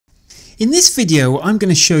In this video I'm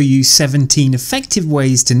going to show you 17 effective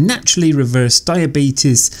ways to naturally reverse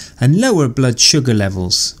diabetes and lower blood sugar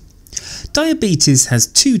levels. Diabetes has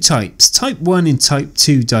two types, type 1 and type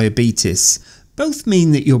 2 diabetes. Both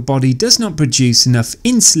mean that your body does not produce enough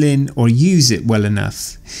insulin or use it well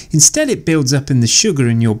enough. Instead it builds up in the sugar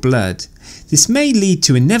in your blood. This may lead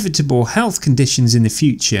to inevitable health conditions in the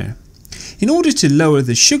future. In order to lower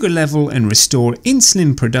the sugar level and restore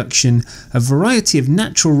insulin production, a variety of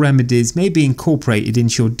natural remedies may be incorporated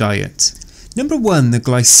into your diet. Number 1. The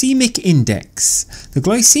glycemic index. The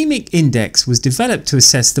glycemic index was developed to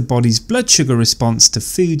assess the body's blood sugar response to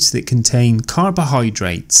foods that contain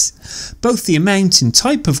carbohydrates. Both the amount and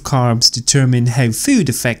type of carbs determine how food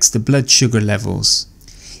affects the blood sugar levels.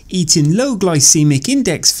 Eating low glycemic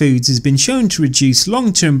index foods has been shown to reduce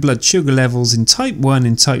long-term blood sugar levels in type 1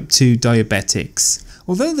 and type 2 diabetics.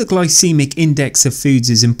 Although the glycemic index of foods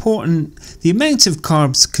is important, the amount of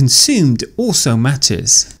carbs consumed also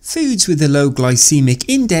matters. Foods with a low glycemic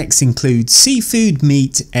index include seafood,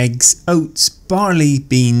 meat, eggs, oats, barley,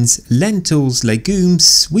 beans, lentils, legumes,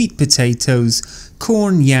 sweet potatoes,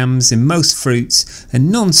 corn, yams and most fruits,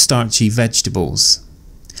 and non-starchy vegetables.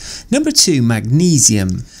 Number 2.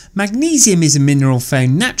 Magnesium. Magnesium is a mineral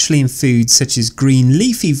found naturally in foods such as green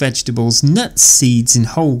leafy vegetables, nuts, seeds and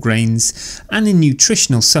whole grains, and in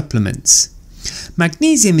nutritional supplements.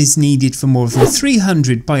 Magnesium is needed for more than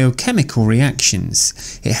 300 biochemical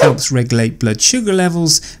reactions. It helps regulate blood sugar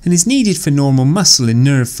levels and is needed for normal muscle and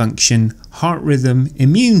nerve function, heart rhythm,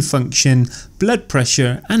 immune function, blood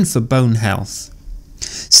pressure and for bone health.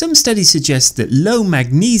 Some studies suggest that low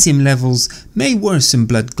magnesium levels may worsen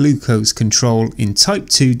blood glucose control in type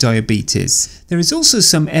 2 diabetes. There is also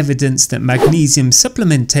some evidence that magnesium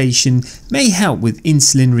supplementation may help with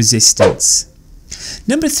insulin resistance.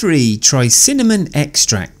 Number 3. Try cinnamon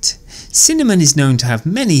extract. Cinnamon is known to have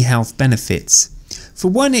many health benefits. For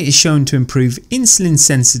one, it is shown to improve insulin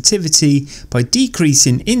sensitivity by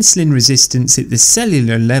decreasing insulin resistance at the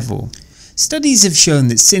cellular level. Studies have shown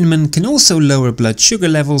that cinnamon can also lower blood sugar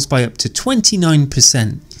levels by up to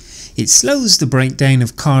 29%. It slows the breakdown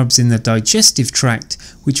of carbs in the digestive tract,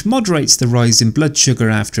 which moderates the rise in blood sugar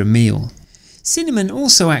after a meal. Cinnamon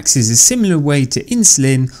also acts as a similar way to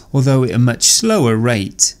insulin, although at a much slower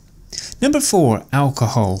rate. Number 4.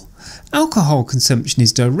 Alcohol. Alcohol consumption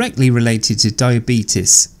is directly related to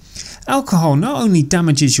diabetes. Alcohol not only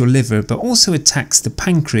damages your liver but also attacks the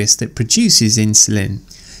pancreas that produces insulin.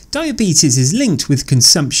 Diabetes is linked with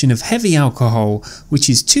consumption of heavy alcohol, which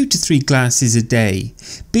is 2 to 3 glasses a day.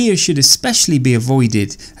 Beer should especially be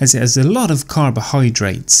avoided as it has a lot of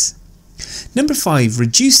carbohydrates. Number 5.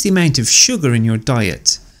 Reduce the amount of sugar in your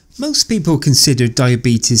diet. Most people consider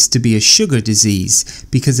diabetes to be a sugar disease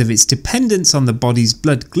because of its dependence on the body's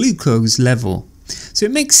blood glucose level. So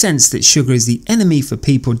it makes sense that sugar is the enemy for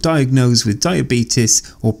people diagnosed with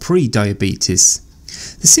diabetes or pre-diabetes.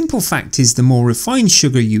 The simple fact is the more refined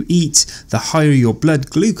sugar you eat, the higher your blood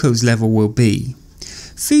glucose level will be.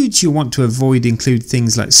 Foods you want to avoid include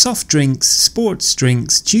things like soft drinks, sports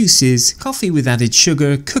drinks, juices, coffee with added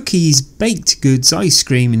sugar, cookies, baked goods, ice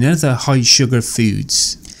cream and other high sugar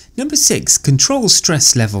foods. Number 6. Control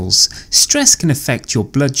stress levels. Stress can affect your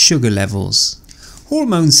blood sugar levels.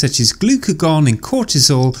 Hormones such as glucagon and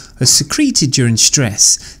cortisol are secreted during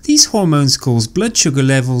stress. These hormones cause blood sugar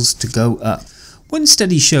levels to go up. One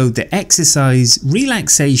study showed that exercise,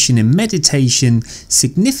 relaxation and meditation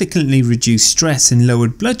significantly reduced stress and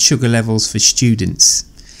lowered blood sugar levels for students.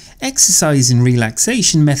 Exercise and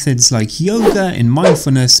relaxation methods like yoga and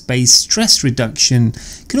mindfulness-based stress reduction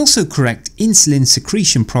can also correct insulin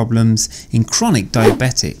secretion problems in chronic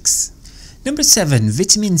diabetics. Number 7.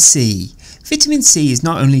 Vitamin C. Vitamin C is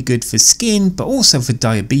not only good for skin but also for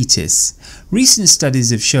diabetes. Recent studies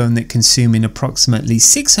have shown that consuming approximately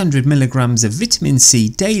 600 mg of vitamin C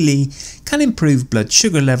daily can improve blood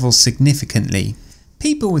sugar levels significantly.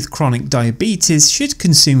 People with chronic diabetes should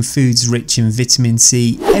consume foods rich in vitamin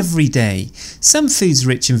C every day. Some foods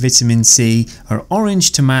rich in vitamin C are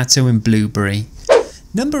orange, tomato and blueberry.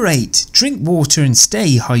 Number 8. Drink water and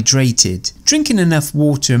stay hydrated. Drinking enough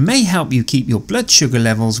water may help you keep your blood sugar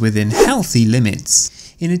levels within healthy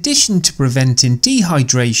limits. In addition to preventing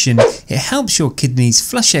dehydration, it helps your kidneys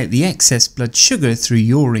flush out the excess blood sugar through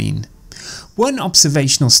urine. One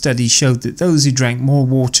observational study showed that those who drank more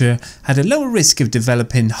water had a lower risk of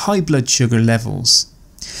developing high blood sugar levels.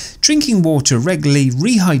 Drinking water regularly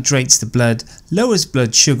rehydrates the blood, lowers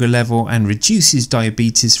blood sugar level and reduces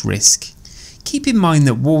diabetes risk. Keep in mind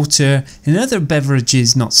that water and other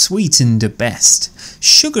beverages not sweetened are best.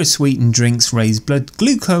 Sugar sweetened drinks raise blood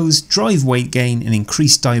glucose, drive weight gain and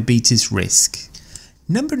increase diabetes risk.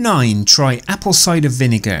 Number 9. Try apple cider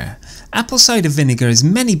vinegar. Apple cider vinegar has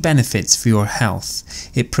many benefits for your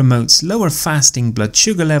health. It promotes lower fasting blood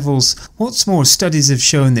sugar levels. What's more, studies have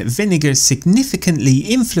shown that vinegar significantly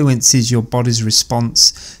influences your body's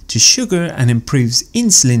response to sugar and improves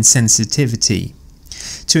insulin sensitivity.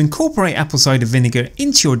 To incorporate apple cider vinegar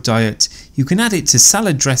into your diet, you can add it to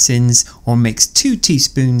salad dressings or mix 2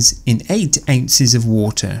 teaspoons in 8 ounces of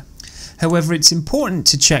water. However, it's important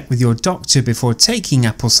to check with your doctor before taking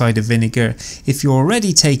apple cider vinegar if you're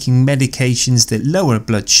already taking medications that lower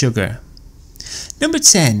blood sugar. Number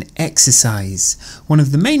 10. Exercise. One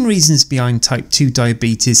of the main reasons behind type 2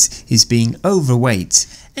 diabetes is being overweight.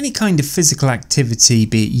 Any kind of physical activity,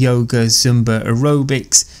 be it yoga, Zumba,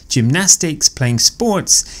 aerobics, gymnastics, playing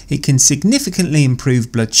sports, it can significantly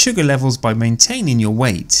improve blood sugar levels by maintaining your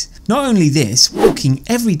weight. Not only this, walking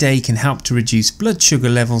every day can help to reduce blood sugar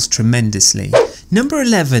levels tremendously. Number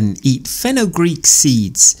 11. Eat fenugreek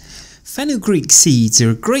seeds. Fenugreek seeds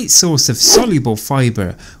are a great source of soluble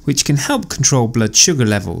fibre which can help control blood sugar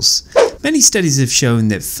levels. Many studies have shown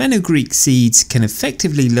that fenugreek seeds can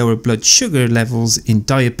effectively lower blood sugar levels in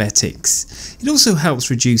diabetics. It also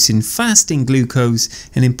helps reduce fasting glucose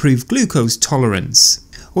and improve glucose tolerance.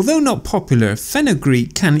 Although not popular,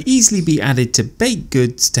 fenugreek can easily be added to baked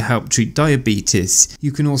goods to help treat diabetes.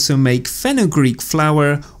 You can also make fenugreek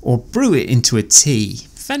flour or brew it into a tea.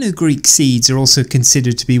 Fenugreek seeds are also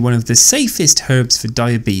considered to be one of the safest herbs for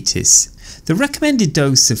diabetes. The recommended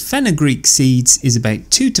dose of fenugreek seeds is about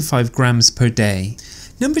 2 to 5 grams per day.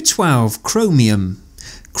 Number 12. Chromium.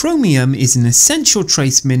 Chromium is an essential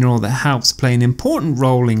trace mineral that helps play an important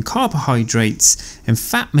role in carbohydrates and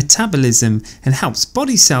fat metabolism and helps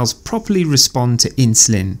body cells properly respond to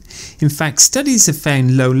insulin. In fact, studies have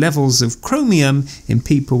found low levels of chromium in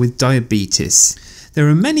people with diabetes. There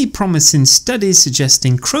are many promising studies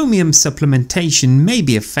suggesting chromium supplementation may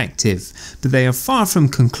be effective, but they are far from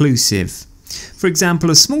conclusive. For example,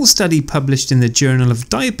 a small study published in the Journal of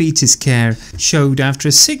Diabetes Care showed after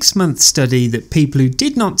a 6-month study that people who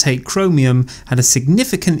did not take chromium had a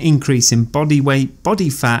significant increase in body weight, body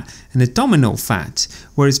fat and abdominal fat,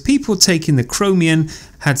 whereas people taking the chromium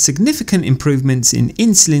had significant improvements in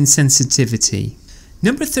insulin sensitivity.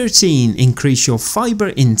 Number 13. Increase your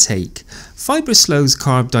fibre intake. Fibre slows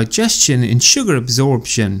carb digestion and sugar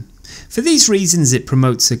absorption. For these reasons, it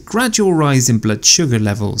promotes a gradual rise in blood sugar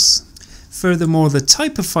levels. Furthermore, the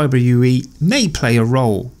type of fibre you eat may play a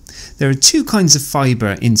role. There are 2 kinds of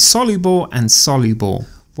fibre, insoluble and soluble.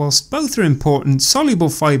 Whilst both are important, soluble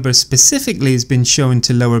fibre specifically has been shown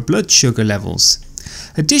to lower blood sugar levels.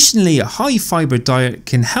 Additionally, a high fibre diet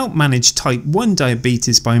can help manage type 1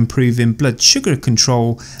 diabetes by improving blood sugar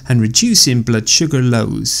control and reducing blood sugar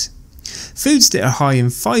lows. Foods that are high in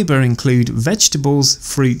fibre include vegetables,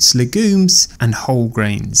 fruits, legumes and whole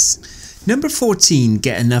grains. Number 14.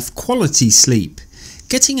 Get enough quality sleep.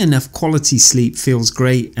 Getting enough quality sleep feels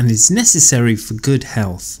great and is necessary for good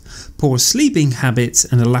health. Poor sleeping habits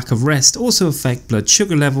and a lack of rest also affect blood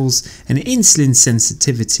sugar levels and insulin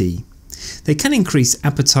sensitivity. They can increase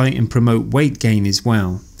appetite and promote weight gain as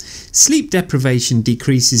well. Sleep deprivation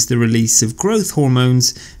decreases the release of growth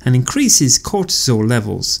hormones and increases cortisol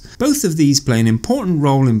levels. Both of these play an important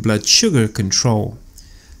role in blood sugar control.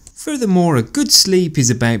 Furthermore, a good sleep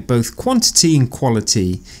is about both quantity and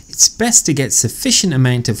quality. It's best to get sufficient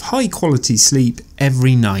amount of high quality sleep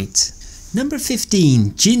every night. Number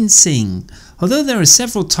 15. Ginseng. Although there are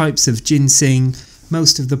several types of ginseng,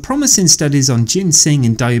 most of the promising studies on ginseng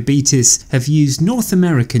and diabetes have used North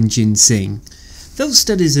American ginseng. Those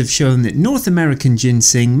studies have shown that North American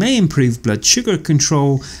ginseng may improve blood sugar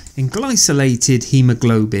control and glycolated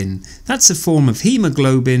hemoglobin. That's a form of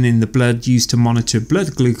hemoglobin in the blood used to monitor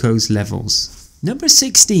blood glucose levels. Number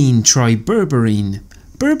 16. Try berberine.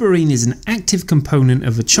 Berberine is an active component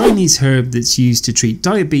of a Chinese herb that's used to treat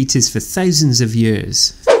diabetes for thousands of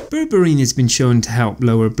years. Berberine has been shown to help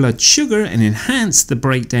lower blood sugar and enhance the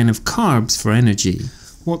breakdown of carbs for energy.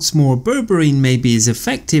 What's more, berberine may be as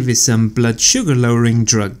effective as some blood sugar lowering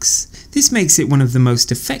drugs. This makes it one of the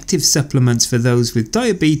most effective supplements for those with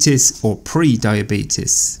diabetes or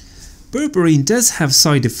pre-diabetes. Berberine does have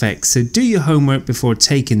side effects, so do your homework before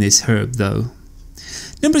taking this herb though.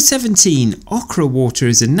 Number 17. Okra water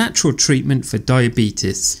is a natural treatment for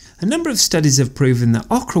diabetes. A number of studies have proven that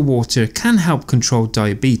okra water can help control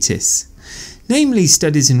diabetes. Namely,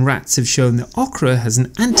 studies in rats have shown that okra has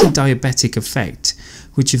an anti-diabetic effect,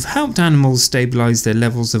 which have helped animals stabilise their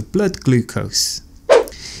levels of blood glucose.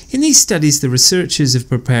 In these studies, the researchers have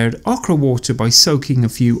prepared okra water by soaking a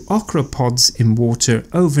few okra pods in water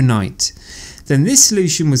overnight. Then this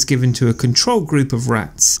solution was given to a control group of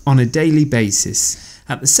rats on a daily basis.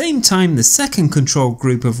 At the same time, the second control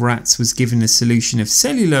group of rats was given a solution of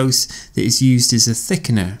cellulose that is used as a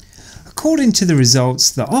thickener. According to the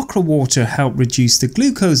results, the ochre water helped reduce the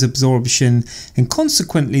glucose absorption and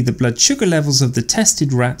consequently the blood sugar levels of the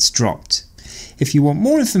tested rats dropped. If you want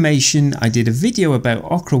more information, I did a video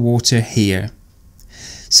about ochre water here.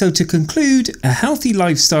 So to conclude, a healthy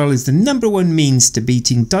lifestyle is the #1 means to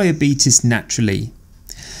beating diabetes naturally.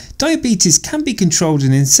 Diabetes can be controlled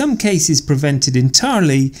and in some cases prevented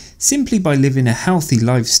entirely simply by living a healthy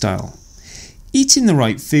lifestyle. Eating the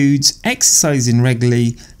right foods, exercising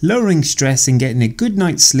regularly, lowering stress and getting a good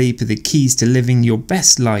night's sleep are the keys to living your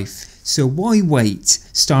best life. So why wait?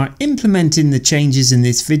 Start implementing the changes in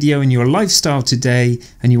this video in your lifestyle today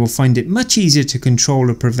and you will find it much easier to control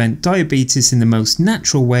or prevent diabetes in the most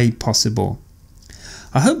natural way possible.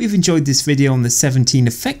 I hope you've enjoyed this video on the 17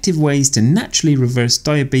 effective ways to naturally reverse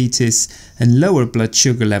diabetes and lower blood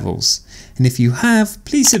sugar levels. And if you have,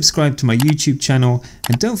 please subscribe to my YouTube channel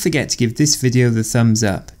and don't forget to give this video the thumbs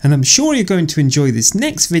up. And I'm sure you're going to enjoy this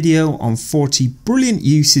next video on 40 brilliant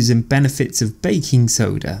uses and benefits of baking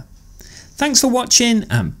soda. Thanks for watching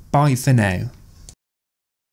and bye for now.